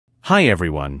Hi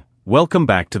everyone, welcome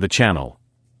back to the channel.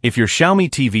 If your Xiaomi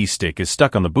TV stick is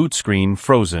stuck on the boot screen,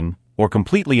 frozen, or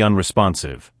completely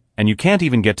unresponsive, and you can't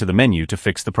even get to the menu to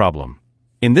fix the problem.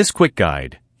 In this quick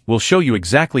guide, we'll show you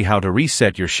exactly how to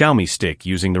reset your Xiaomi stick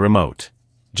using the remote.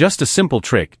 Just a simple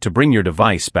trick to bring your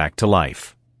device back to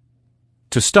life.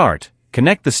 To start,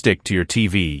 connect the stick to your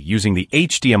TV using the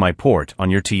HDMI port on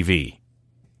your TV.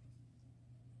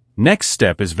 Next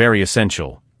step is very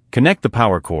essential. Connect the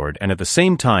power cord and at the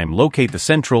same time locate the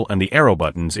central and the arrow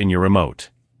buttons in your remote.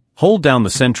 Hold down the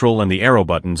central and the arrow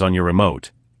buttons on your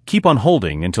remote. Keep on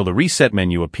holding until the reset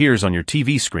menu appears on your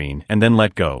TV screen and then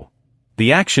let go.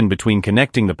 The action between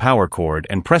connecting the power cord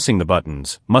and pressing the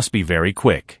buttons must be very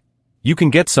quick. You can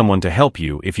get someone to help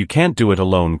you if you can't do it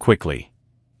alone quickly.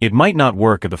 It might not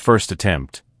work at the first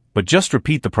attempt, but just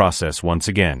repeat the process once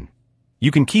again.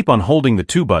 You can keep on holding the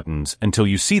two buttons until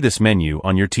you see this menu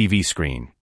on your TV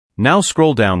screen. Now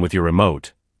scroll down with your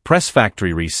remote, press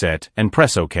Factory Reset and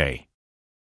press OK.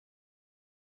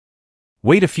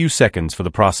 Wait a few seconds for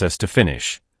the process to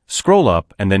finish. Scroll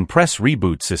up and then press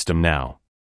Reboot System Now.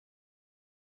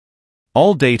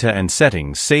 All data and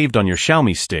settings saved on your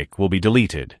Xiaomi stick will be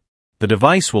deleted. The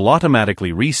device will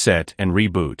automatically reset and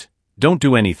reboot. Don't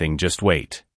do anything, just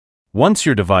wait. Once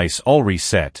your device all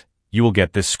reset, you will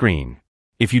get this screen.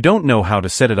 If you don't know how to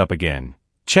set it up again,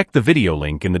 check the video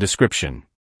link in the description.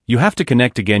 You have to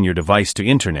connect again your device to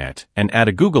internet and add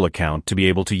a Google account to be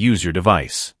able to use your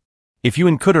device. If you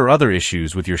encounter other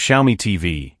issues with your Xiaomi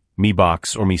TV, Mi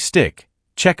Box or Mi Stick,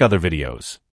 check other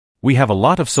videos. We have a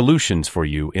lot of solutions for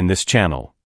you in this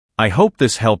channel. I hope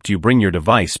this helped you bring your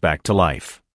device back to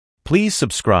life. Please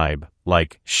subscribe,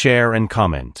 like, share and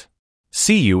comment.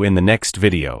 See you in the next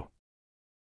video.